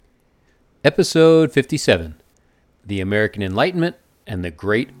Episode 57, The American Enlightenment and the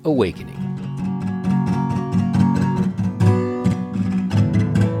Great Awakening.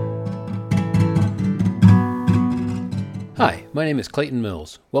 Hi, my name is Clayton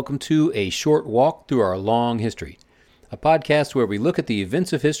Mills. Welcome to A Short Walk Through Our Long History, a podcast where we look at the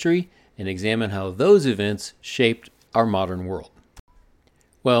events of history and examine how those events shaped our modern world.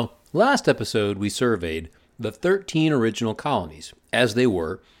 Well, last episode we surveyed the 13 original colonies as they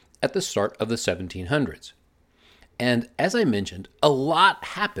were at the start of the 1700s. And as I mentioned, a lot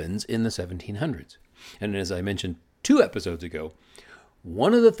happens in the 1700s. And as I mentioned 2 episodes ago,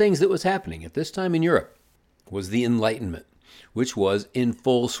 one of the things that was happening at this time in Europe was the Enlightenment, which was in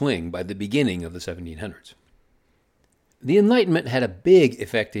full swing by the beginning of the 1700s. The Enlightenment had a big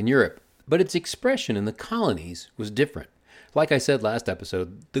effect in Europe, but its expression in the colonies was different. Like I said last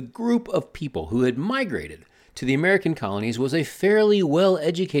episode, the group of people who had migrated to the American colonies was a fairly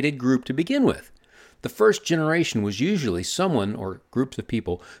well-educated group to begin with. The first generation was usually someone or groups of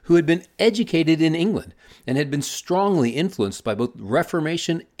people who had been educated in England and had been strongly influenced by both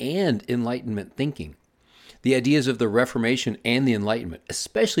Reformation and Enlightenment thinking. The ideas of the Reformation and the Enlightenment,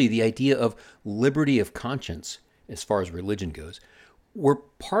 especially the idea of liberty of conscience, as far as religion goes, were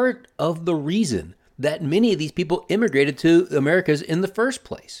part of the reason that many of these people immigrated to the Americas in the first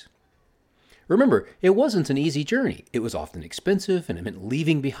place. Remember, it wasn't an easy journey. It was often expensive, and it meant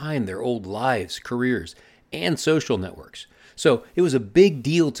leaving behind their old lives, careers, and social networks. So it was a big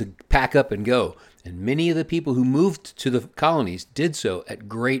deal to pack up and go, and many of the people who moved to the colonies did so at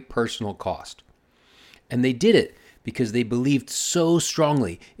great personal cost. And they did it because they believed so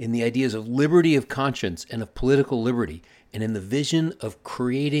strongly in the ideas of liberty of conscience and of political liberty, and in the vision of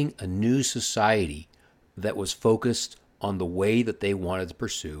creating a new society that was focused on the way that they wanted to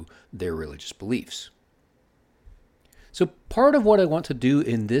pursue their religious beliefs. So part of what I want to do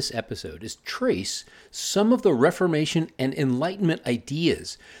in this episode is trace some of the Reformation and Enlightenment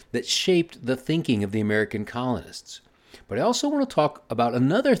ideas that shaped the thinking of the American colonists. But I also want to talk about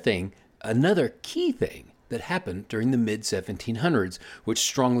another key thing that happened during the mid-1700s, which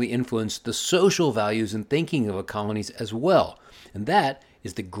strongly influenced the social values and thinking of the colonies as well, and that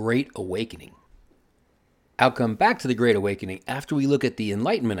is the Great Awakening. I'll come back to the Great Awakening after we look at the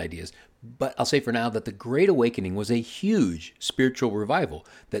Enlightenment ideas, but I'll say for now that the Great Awakening was a huge spiritual revival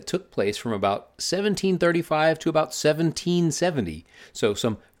that took place from about 1735 to about 1770, so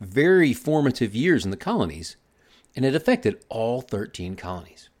some very formative years in the colonies, and it affected all 13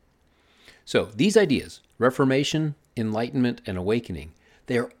 colonies. So these ideas, Reformation, Enlightenment, and Awakening,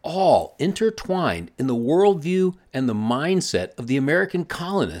 they are all intertwined in the worldview and the mindset of the American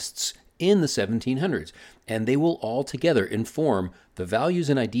colonists in the 1700s, and they will all together inform the values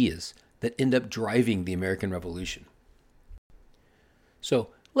and ideas that end up driving the American Revolution. So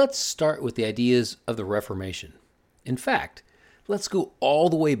let's start with the ideas of the Reformation. In fact, let's go all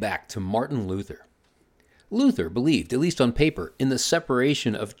the way back to Martin Luther. Luther believed, at least on paper, in the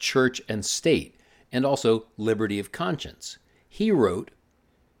separation of church and state, and also liberty of conscience. He wrote,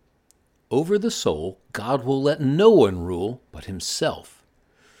 "Over the soul, God will let no one rule but himself.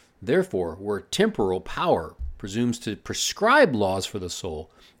 Therefore, where temporal power presumes to prescribe laws for the soul,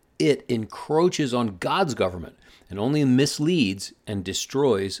 it encroaches on God's government and only misleads and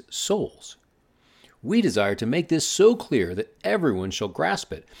destroys souls. We desire to make this so clear that everyone shall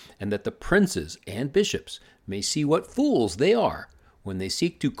grasp it, and that the princes and bishops may see what fools they are when they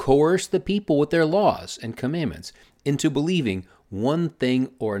seek to coerce the people with their laws and commandments into believing one thing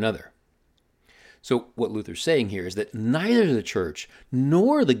or another." So what Luther's saying here is that neither the church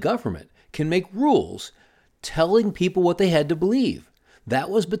nor the government can make rules telling people what they had to believe.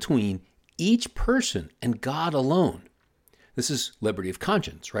 That was between each person and God alone. This is liberty of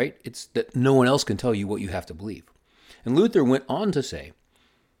conscience, right? It's that no one else can tell you what you have to believe. And Luther went on to say,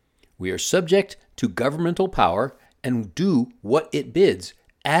 "We are subject to governmental power and do what it bids,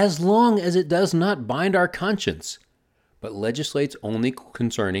 as long as it does not bind our conscience, but legislates only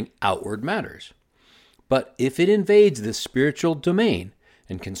concerning outward matters. But if it invades the spiritual domain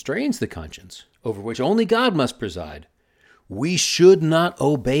and constrains the conscience, over which only God must preside, we should not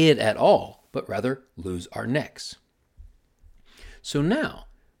obey it at all, but rather lose our necks." So now,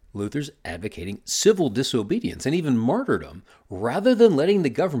 Luther's advocating civil disobedience and even martyrdom, rather than letting the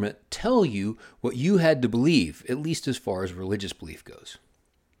government tell you what you had to believe, at least as far as religious belief goes.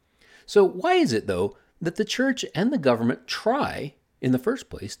 So why is it, though, that the church and the government try, in the first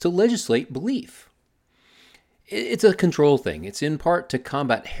place, to legislate belief? It's a control thing. It's in part to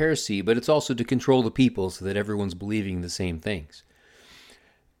combat heresy, but it's also to control the people so that everyone's believing the same things.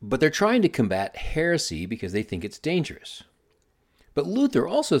 But they're trying to combat heresy because they think it's dangerous. But Luther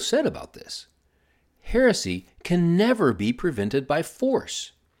also said about this, heresy can never be prevented by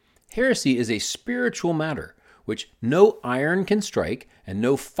force. Heresy is a spiritual matter which no iron can strike and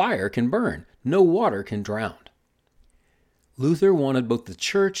no fire can burn, no water can drown. Luther wanted both the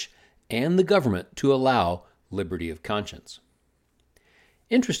church and the government to allow liberty of conscience.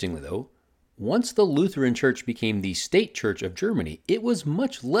 Interestingly, though, once the Lutheran Church became the state church of Germany, it was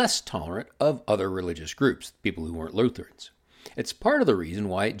much less tolerant of other religious groups, people who weren't Lutherans. It's part of the reason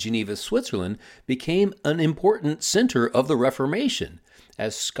why Geneva, Switzerland became an important center of the Reformation,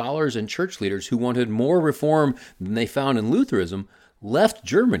 as scholars and church leaders who wanted more reform than they found in Lutheranism left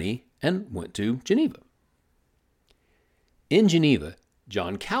Germany and went to Geneva. In Geneva,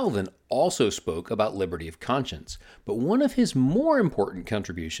 John Calvin also spoke about liberty of conscience, but one of his more important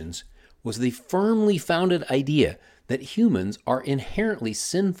contributions was the firmly founded idea that humans are inherently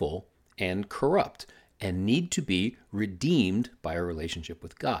sinful and corrupt and need to be redeemed by a relationship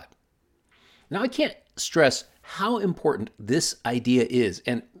with God. Now, I can't stress how important this idea is,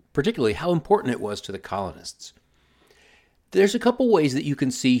 and particularly how important it was to the colonists. There's a couple ways that you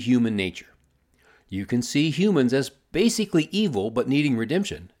can see human nature. You can see humans as basically evil but needing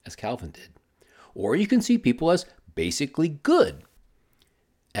redemption, as Calvin did. Or you can see people as basically good,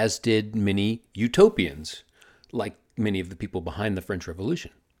 as did many utopians, like many of the people behind the French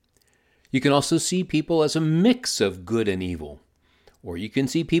Revolution. You can also see people as a mix of good and evil. Or you can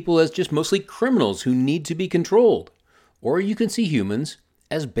see people as just mostly criminals who need to be controlled. Or you can see humans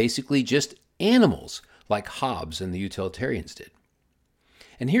as basically just animals, like Hobbes and the utilitarians did.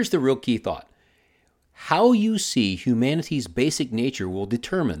 And here's the real key thought. How you see humanity's basic nature will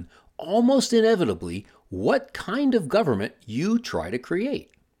determine, almost inevitably, what kind of government you try to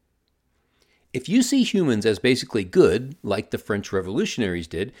create. If you see humans as basically good, like the French revolutionaries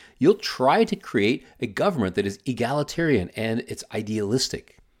did, you'll try to create a government that is egalitarian and it's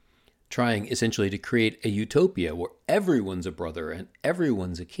idealistic, trying essentially to create a utopia where everyone's a brother and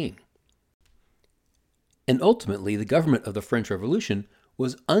everyone's a king. And ultimately, the government of the French Revolution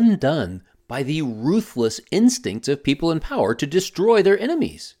was undone by the ruthless instincts of people in power to destroy their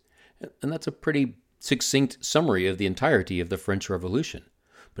enemies. And that's a pretty succinct summary of the entirety of the French Revolution.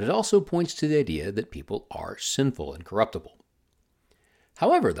 But it also points to the idea that people are sinful and corruptible.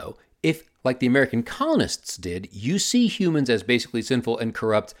 However, though, if, like the American colonists did, you see humans as basically sinful and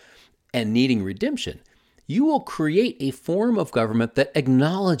corrupt and needing redemption, you will create a form of government that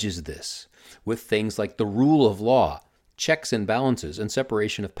acknowledges this, with things like the rule of law, checks and balances, and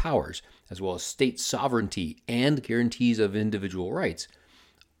separation of powers, as well as state sovereignty and guarantees of individual rights,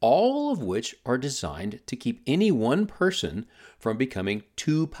 all of which are designed to keep any one person from becoming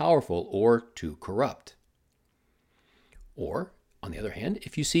too powerful or too corrupt. Or, on the other hand,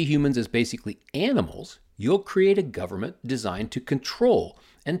 if you see humans as basically animals, you'll create a government designed to control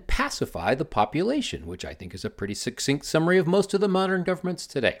and pacify the population, which I think is a pretty succinct summary of most of the modern governments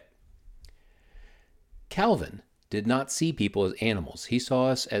today. Calvin did not see people as animals. He saw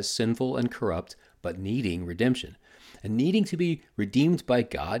us as sinful and corrupt, but needing redemption. And needing to be redeemed by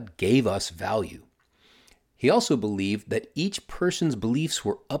God gave us value. He also believed that each person's beliefs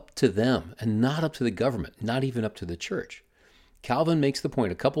were up to them and not up to the government, not even up to the church. Calvin makes the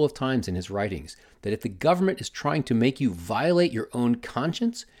point a couple of times in his writings that if the government is trying to make you violate your own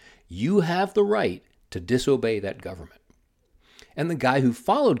conscience, you have the right to disobey that government. And the guy who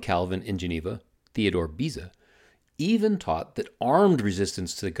followed Calvin in Geneva, Theodore Beza, even taught that armed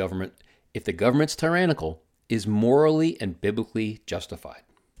resistance to the government, if the government's tyrannical, is morally and biblically justified.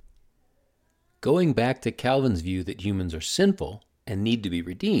 Going back to Calvin's view that humans are sinful and need to be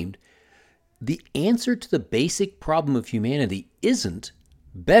redeemed, the answer to the basic problem of humanity isn't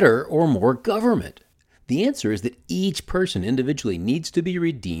better or more government. The answer is that each person individually needs to be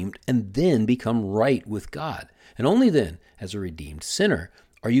redeemed and then become right with God. And only then, as a redeemed sinner,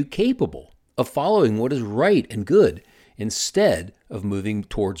 are you capable of following what is right and good instead of moving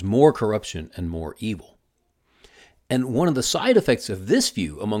towards more corruption and more evil. And one of the side effects of this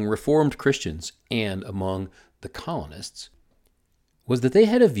view among Reformed Christians and among the colonists was that they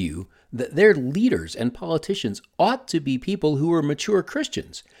had a view that their leaders and politicians ought to be people who were mature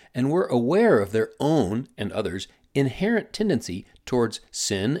Christians and were aware of their own and others' inherent tendency towards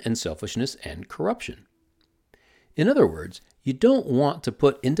sin and selfishness and corruption. In other words, you don't want to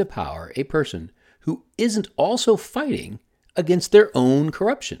put into power a person who isn't also fighting against their own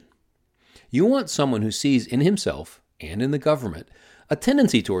corruption. You want someone who sees in himself and in the government a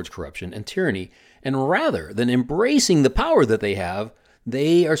tendency towards corruption and tyranny, and rather than embracing the power that they have,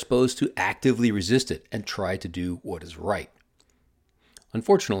 they are supposed to actively resist it and try to do what is right.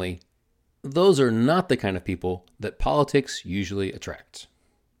 Unfortunately, those are not the kind of people that politics usually attracts.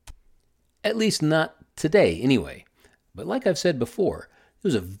 At least not today, anyway. But like I've said before, it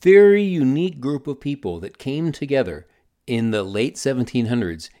was a very unique group of people that came together in the late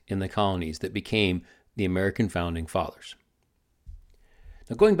 1700s in the colonies that became the American Founding Fathers.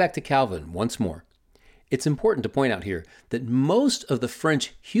 Now, going back to Calvin once more, it's important to point out here that most of the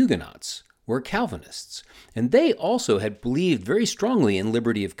French Huguenots were Calvinists, and they also had believed very strongly in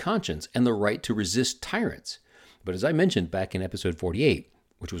liberty of conscience and the right to resist tyrants. But as I mentioned back in episode 48,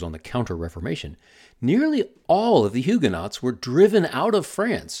 which was on the Counter-Reformation, nearly all of the Huguenots were driven out of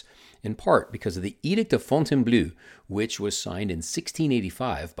France, in part because of the Edict of Fontainebleau, which was signed in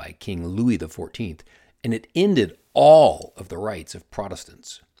 1685 by King Louis XIV, and it ended all of the rights of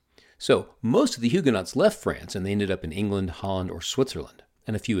Protestants. So most of the Huguenots left France, and they ended up in England, Holland, or Switzerland,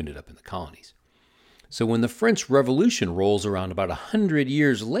 and a few ended up in the colonies. So when the French Revolution rolls around about 100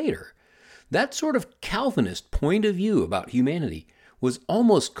 years later, that sort of Calvinist point of view about humanity was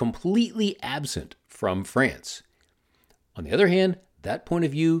almost completely absent from France. On the other hand, that point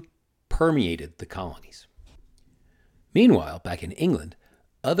of view permeated the colonies. Meanwhile, back in England,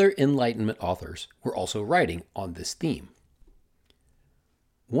 other Enlightenment authors were also writing on this theme.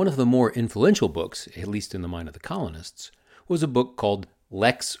 One of the more influential books, at least in the mind of the colonists, was a book called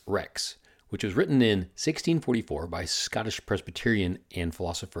Lex Rex, which was written in 1644 by Scottish Presbyterian and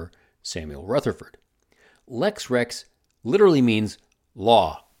philosopher Samuel Rutherford. Lex Rex literally means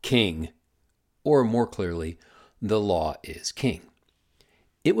law, king, or more clearly, the law is king.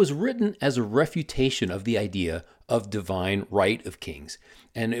 It was written as a refutation of the idea of divine right of kings,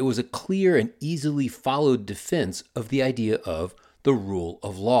 and it was a clear and easily followed defense of the idea of the rule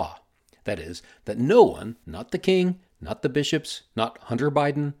of law. That is, that no one, not the king, not the bishops, not Hunter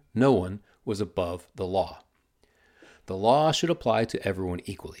Biden, no one was above the law. The law should apply to everyone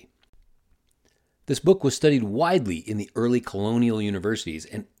equally. This book was studied widely in the early colonial universities,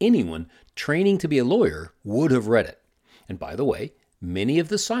 and anyone training to be a lawyer would have read it. And by the way, many of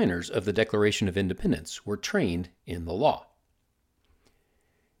the signers of the Declaration of Independence were trained in the law.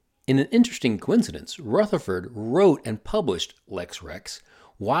 In an interesting coincidence, Rutherford wrote and published Lex Rex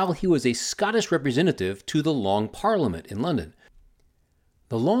while he was a Scottish representative to the Long Parliament in London.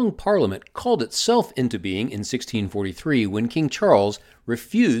 The Long Parliament called itself into being in 1643 when King Charles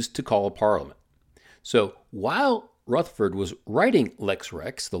refused to call a parliament. So while Rutherford was writing Lex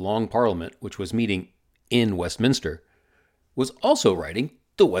Rex, the Long Parliament, which was meeting in Westminster, was also writing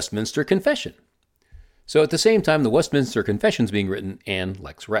the Westminster Confession. So at the same time, the Westminster Confession is being written and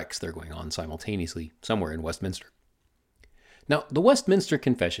Lex Rex, they're going on simultaneously somewhere in Westminster. Now, the Westminster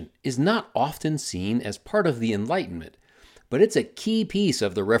Confession is not often seen as part of the Enlightenment, but it's a key piece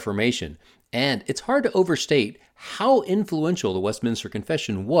of the Reformation, and it's hard to overstate how influential the Westminster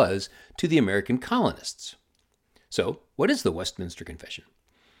Confession was to the American colonists. So, what is the Westminster Confession?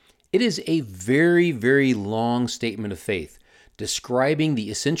 It is a very, very long statement of faith describing the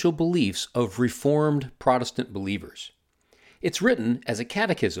essential beliefs of Reformed Protestant believers. It's written as a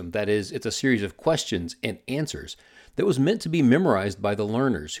catechism, that is, it's a series of questions and answers that was meant to be memorized by the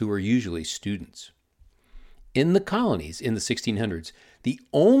learners, who were usually students. In the colonies in the 1600s, the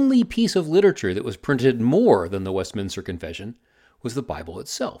only piece of literature that was printed more than the Westminster Confession was the Bible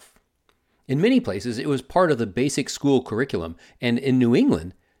itself. In many places, it was part of the basic school curriculum, and in New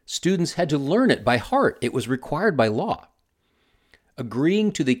England, students had to learn it by heart. It was required by law.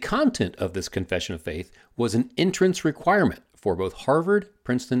 Agreeing to the content of this confession of faith was an entrance requirement for both Harvard,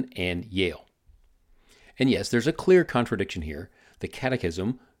 Princeton, and Yale. And yes, there's a clear contradiction here. The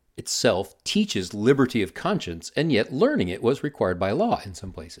catechism itself teaches liberty of conscience, and yet learning it was required by law in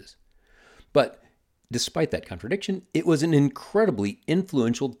some places. But despite that contradiction, it was an incredibly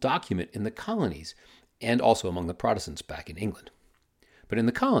influential document in the colonies and also among the Protestants back in England. But in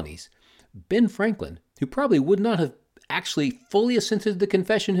the colonies, Ben Franklin, who probably would not have actually fully assented to the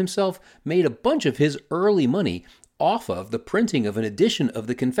confession himself, made a bunch of his early money off of the printing of an edition of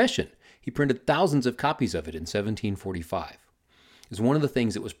the confession. He printed thousands of copies of it in 1745. It was one of the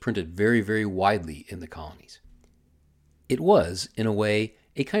things that was printed very, very widely in the colonies. It was, in a way,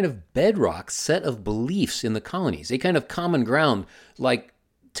 a kind of bedrock set of beliefs in the colonies, a kind of common ground like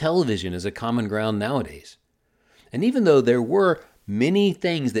television is a common ground nowadays. And even though there were many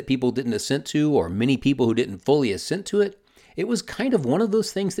things that people didn't assent to, or many people who didn't fully assent to it, it was kind of one of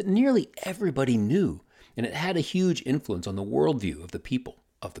those things that nearly everybody knew, and it had a huge influence on the worldview of the people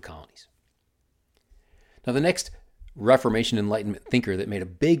of the colonies. Now, the next Reformation Enlightenment thinker that made a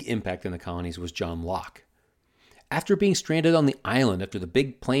big impact in the colonies was John Locke. After being stranded on the island after the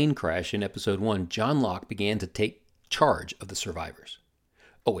big plane crash in episode 1, John Locke began to take charge of the survivors.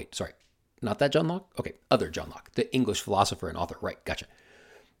 Not that John Locke? Okay, other John Locke, the English philosopher and author. Right, gotcha.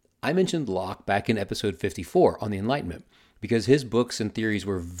 I mentioned Locke back in episode 54 on the Enlightenment because his books and theories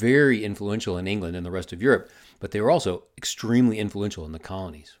were very influential in England and the rest of Europe, but they were also extremely influential in the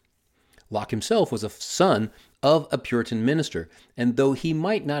colonies. Locke himself was a son of a Puritan minister, and though he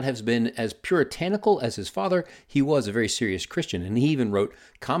might not have been as puritanical as his father, he was a very serious Christian, and he even wrote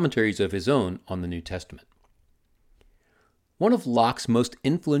commentaries of his own on the New Testament. One of Locke's most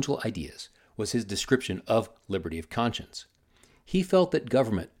influential ideas was his description of liberty of conscience. He felt that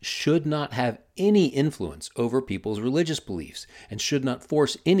government should not have any influence over people's religious beliefs and should not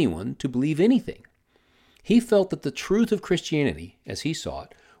force anyone to believe anything. He felt that the truth of Christianity, as he saw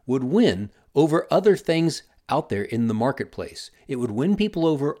it, would win over other things out there in the marketplace. It would win people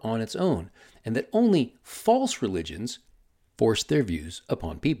over on its own, and that only false religions forced their views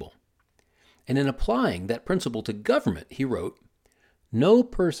upon people. And in applying that principle to government, he wrote, "No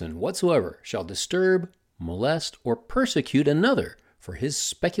person whatsoever shall disturb, molest, or persecute another for his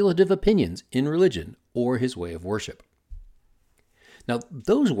speculative opinions in religion or his way of worship." Now,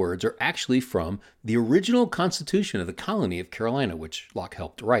 those words are actually from the original Constitution of the colony of Carolina, which Locke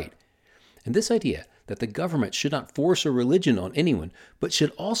helped write. And this idea that the government should not force a religion on anyone, but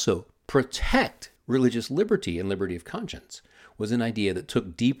should also protect religious liberty and liberty of conscience, was an idea that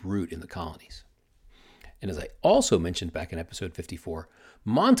took deep root in the colonies. And as I also mentioned back in episode 54,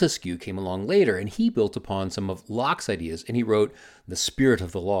 Montesquieu came along later and he built upon some of Locke's ideas and he wrote The Spirit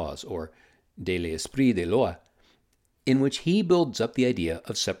of the Laws, or De l'Esprit des Lois, in which he builds up the idea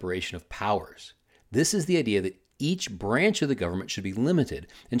of separation of powers. This is the idea that each branch of the government should be limited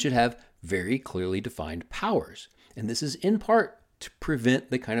and should have very clearly defined powers. And this is in part to prevent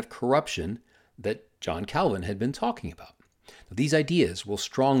the kind of corruption that John Calvin had been talking about. Now, these ideas will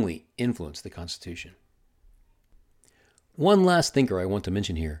strongly influence the Constitution. One last thinker I want to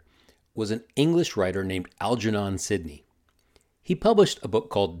mention here was an English writer named Algernon Sidney. He published a book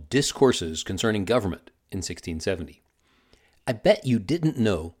called Discourses Concerning Government in 1670. I bet you didn't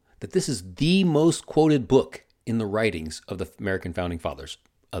know that this is the most quoted book in the writings of the American Founding Fathers,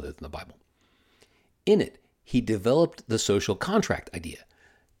 other than the Bible. In it, he developed the social contract idea,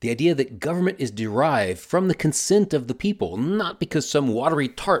 the idea that government is derived from the consent of the people, not because some watery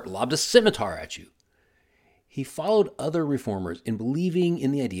tart lobbed a scimitar at you. He followed other reformers in believing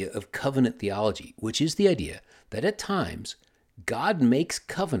in the idea of covenant theology, which is the idea that at times God makes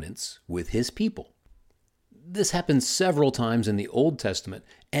covenants with his people. This happens several times in the Old Testament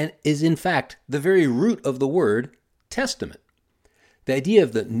and is in fact the very root of the word testament. The idea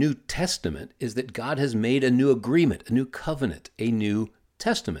of the New Testament is that God has made a new agreement, a new covenant, a new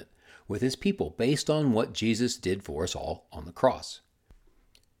testament with his people based on what Jesus did for us all on the cross.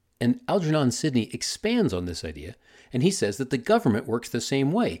 And Algernon Sidney expands on this idea, and he says that the government works the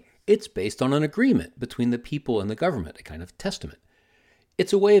same way. It's based on an agreement between the people and the government, a kind of testament.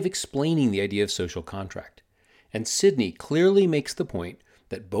 It's a way of explaining the idea of social contract. And Sidney clearly makes the point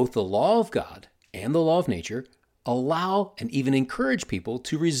that both the law of God and the law of nature allow and even encourage people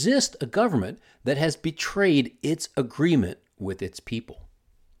to resist a government that has betrayed its agreement with its people.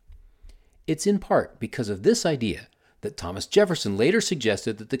 It's in part because of this idea that Thomas Jefferson later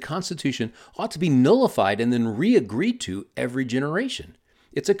suggested that the Constitution ought to be nullified and then re-agreed to every generation.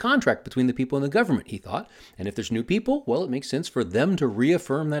 It's a contract between the people and the government, he thought, and if there's new people, well, it makes sense for them to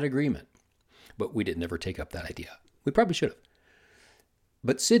reaffirm that agreement. But we didn't ever take up that idea. We probably should have.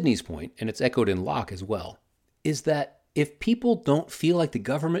 But Sidney's point, and it's echoed in Locke as well, is that if people don't feel like the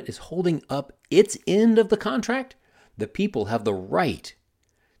government is holding up its end of the contract, the people have the right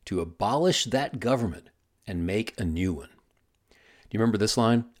to abolish that government and make a new one. Do you remember this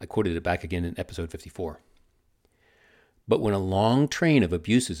line? I quoted it back again in episode 54. But when a long train of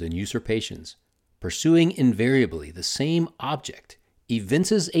abuses and usurpations, pursuing invariably the same object,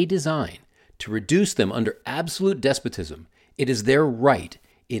 evinces a design to reduce them under absolute despotism, it is their right,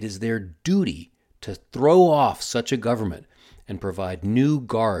 it is their duty to throw off such a government and provide new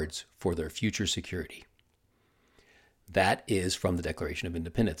guards for their future security. That is from the Declaration of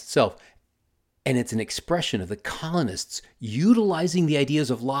Independence itself, and it's an expression of the colonists utilizing the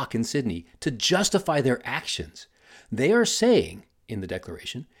ideas of Locke and Sidney to justify their actions. They are saying, in the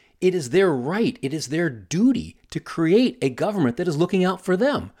Declaration, it is their right, it is their duty to create a government that is looking out for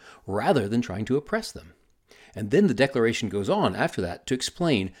them, rather than trying to oppress them. And then the Declaration goes on after that to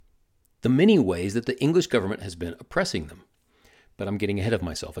explain the many ways that the English government has been oppressing them. But I'm getting ahead of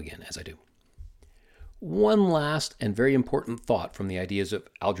myself again, as I do. One last and very important thought from the ideas of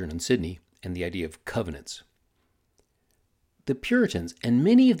Algernon Sidney and the idea of covenants. The Puritans and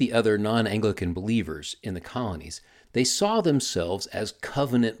many of the other non-Anglican believers in the colonies, They saw themselves as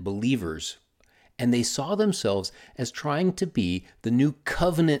covenant believers, and they saw themselves as trying to be the new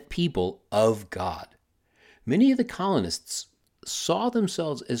covenant people of God. Many of the colonists saw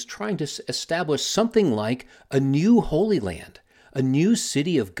themselves as trying to establish something like a new Holy Land, a new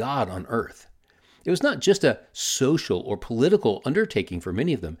city of God on earth. It was not just a social or political undertaking for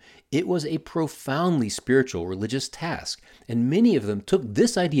many of them. It was a profoundly spiritual religious task, and many of them took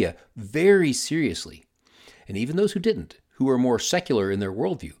this idea very seriously. And even those who didn't, who were more secular in their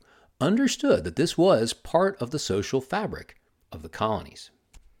worldview, understood that this was part of the social fabric of the colonies.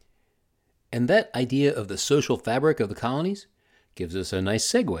 And that idea of the social fabric of the colonies gives us a nice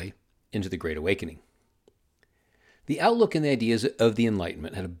segue into the Great Awakening. The outlook and the ideas of the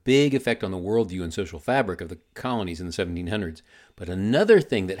Enlightenment had a big effect on the worldview and social fabric of the colonies in the 1700s. But another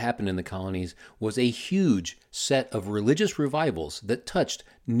thing that happened in the colonies was a huge set of religious revivals that touched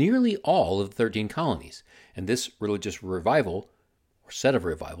nearly all of the 13 colonies. And this religious revival, or set of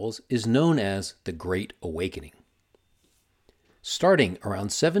revivals, is known as the Great Awakening. Starting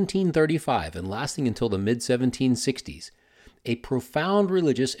around 1735 and lasting until the mid-1760s, a profound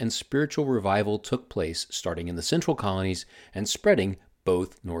religious and spiritual revival took place starting in the central colonies and spreading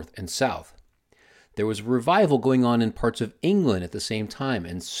both north and south. There was a revival going on in parts of England at the same time,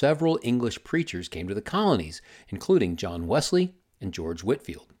 and several English preachers came to the colonies, including John Wesley and George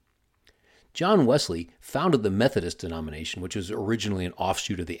Whitefield. John Wesley founded the Methodist denomination, which was originally an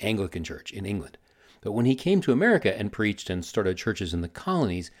offshoot of the Anglican Church in England. But when he came to America and preached and started churches in the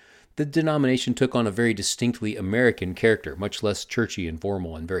colonies, the denomination took on a very distinctly American character, much less churchy and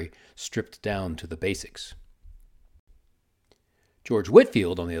formal and very stripped down to the basics. George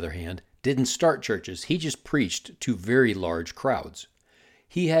Whitefield, on the other hand, didn't start churches. He just preached to very large crowds.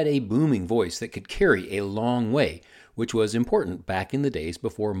 He had a booming voice that could carry a long way, which was important back in the days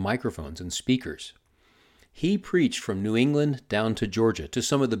before microphones and speakers. He preached from New England down to Georgia to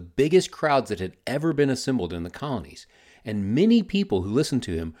some of the biggest crowds that had ever been assembled in the colonies. And many people who listened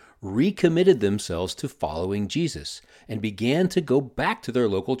to him recommitted themselves to following Jesus and began to go back to their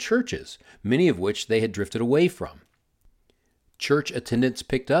local churches, many of which they had drifted away from. Church attendance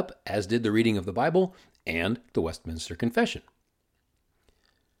picked up, as did the reading of the Bible and the Westminster Confession.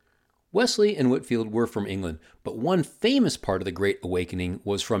 Wesley and Whitefield were from England, but one famous part of the Great Awakening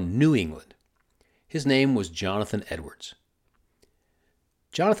was from New England. His name was Jonathan Edwards.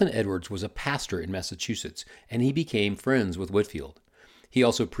 Jonathan Edwards was a pastor in Massachusetts, and he became friends with Whitefield. He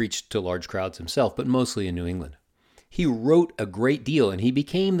also preached to large crowds himself, but mostly in New England. He wrote a great deal, and he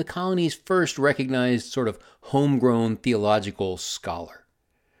became the colony's first recognized sort of homegrown theological scholar.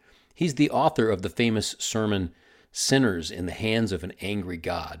 He's the author of the famous sermon, Sinners in the Hands of an Angry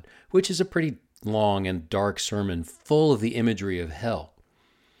God, which is a pretty long and dark sermon full of the imagery of hell.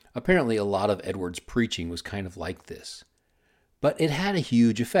 Apparently, a lot of Edwards' preaching was kind of like this. But it had a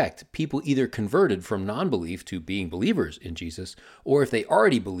huge effect. People either converted from non-belief to being believers in Jesus, or if they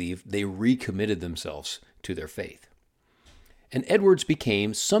already believed, they recommitted themselves to their faith. And Edwards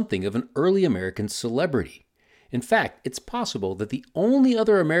became something of an early American celebrity. In fact, it's possible that the only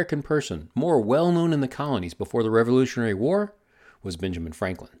other American person more well-known in the colonies before the Revolutionary War was Benjamin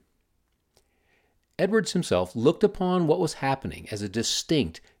Franklin. Edwards himself looked upon what was happening as a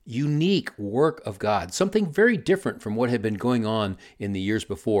distinct, unique work of God, something very different from what had been going on in the years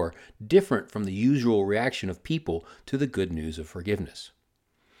before, different from the usual reaction of people to the good news of forgiveness.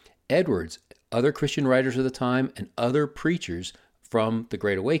 Edwards, other Christian writers of the time, and other preachers from the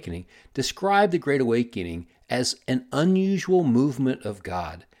Great Awakening describe the Great Awakening as an unusual movement of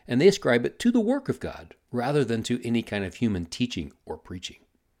God, and they ascribe it to the work of God rather than to any kind of human teaching or preaching.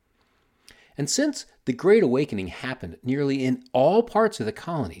 And since the Great Awakening happened nearly in all parts of the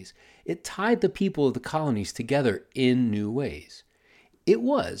colonies, it tied the people of the colonies together in new ways. It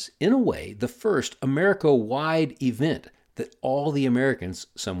was, in a way, the first America-wide event that all the Americans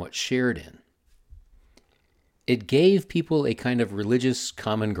somewhat shared in. It gave people a kind of religious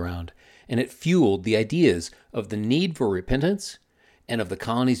common ground, and it fueled the ideas of the need for repentance, and of the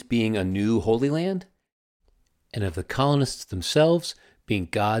colonies being a new Holy Land, and of the colonists themselves being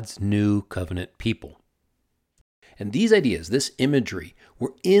God's new covenant people. And these ideas, this imagery,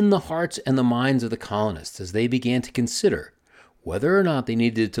 were in the hearts and the minds of the colonists as they began to consider whether or not they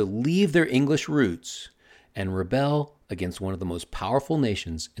needed to leave their English roots and rebel against one of the most powerful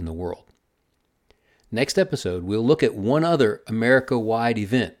nations in the world. Next episode, we'll look at one other America-wide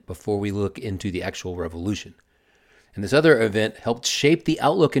event before we look into the actual revolution. And this other event helped shape the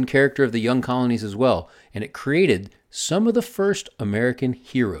outlook and character of the young colonies as well, and it created some of the first American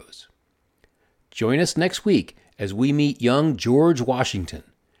heroes. Join us next week as we meet young George Washington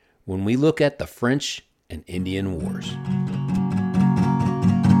when we look at the French and Indian Wars.